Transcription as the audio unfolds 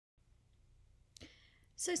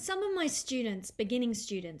So some of my students, beginning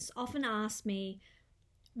students, often ask me,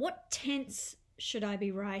 what tense should I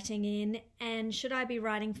be writing in, and should I be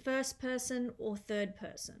writing first person or third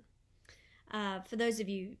person? For those of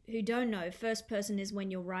you who don't know, first person is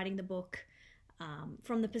when you're writing the book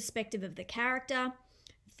from the perspective of the character.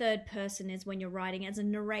 Third person is when you're writing as a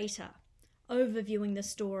narrator, overviewing the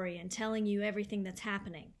story and telling you everything that's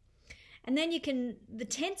happening. And then the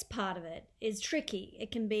tense part of it is tricky.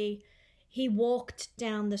 It can be, he walked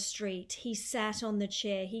down the street, he sat on the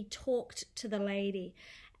chair, he talked to the lady.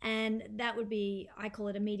 And that would be, I call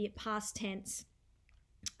it immediate past tense.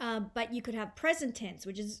 But you could have present tense,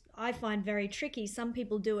 which is, I find, very tricky. Some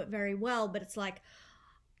people do it very well, but it's like,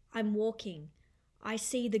 I'm walking, I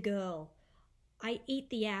see the girl, I eat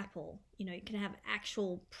the apple. You know, you can have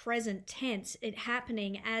actual present tense, it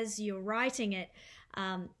happening as you're writing it,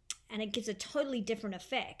 and it gives a totally different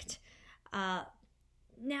effect.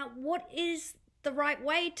 Now, what is the right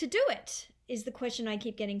way to do it is the question I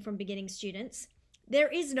keep getting from beginning students. There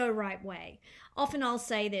is no right way. Often I'll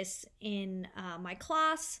say this in my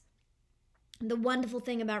class. The wonderful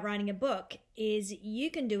thing about writing a book is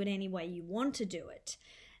you can do it any way you want to do it.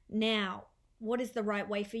 Now, what is the right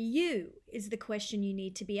way for you is the question you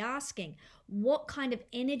need to be asking. What kind of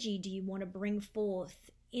energy do you want to bring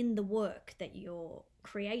forth in the work that you're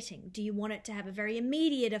creating? Do you want it to have a very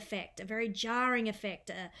immediate effect, a very jarring effect,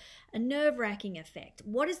 a nerve-wracking effect?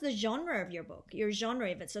 What is the genre of your book? Your genre,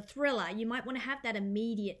 if it's a thriller, you might want to have that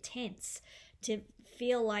immediate tense to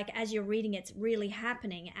feel like as you're reading it's really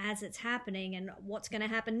happening as it's happening and what's going to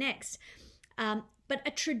happen next. But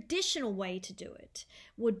a traditional way to do it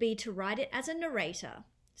would be to write it as a narrator,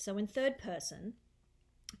 so in third person,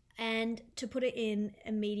 and to put it in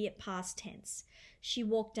immediate past tense. She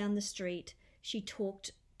walked down the street, she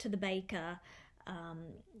talked to the baker,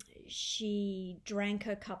 she drank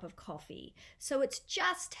her cup of coffee. So it's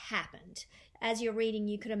just happened. As you're reading,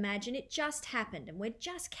 you could imagine it just happened and we're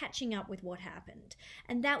just catching up with what happened.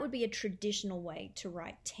 And that would be a traditional way to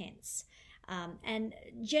write tense. And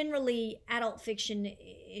generally, adult fiction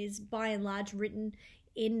is by and large written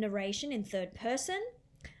in narration in third person.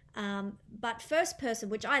 But first person,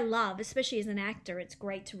 which I love, especially as an actor, it's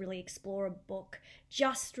great to really explore a book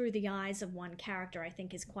just through the eyes of one character, I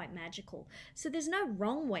think is quite magical. So there's no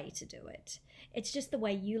wrong way to do it. It's just the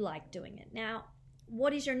way you like doing it. Now,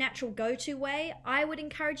 what is your natural go-to way? I would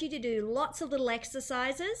encourage you to do lots of little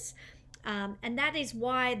exercises. And that is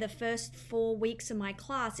why the first 4 weeks of my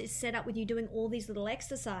class is set up with you doing all these little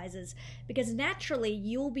exercises, because naturally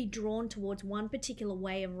you'll be drawn towards one particular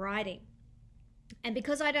way of writing. And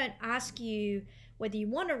because I don't ask you whether you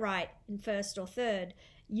want to write in first or third,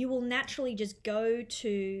 you will naturally just go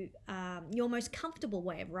to your most comfortable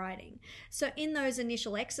way of writing. So in those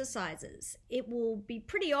initial exercises, it will be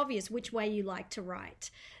pretty obvious which way you like to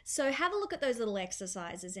write. So have a look at those little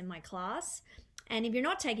exercises in my class. And if you're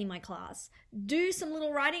not taking my class, do some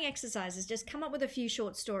little writing exercises. Just come up with a few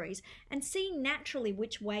short stories and see naturally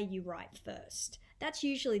which way you write first. That's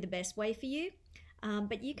usually the best way for you.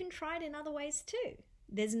 But you can try it in other ways too.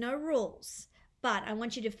 There's no rules. But I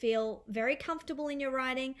want you to feel very comfortable in your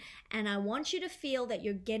writing, and I want you to feel that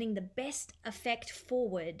you're getting the best effect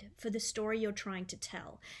forward for the story you're trying to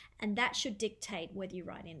tell. And that should dictate whether you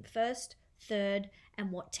write in first, third,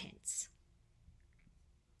 and what tense.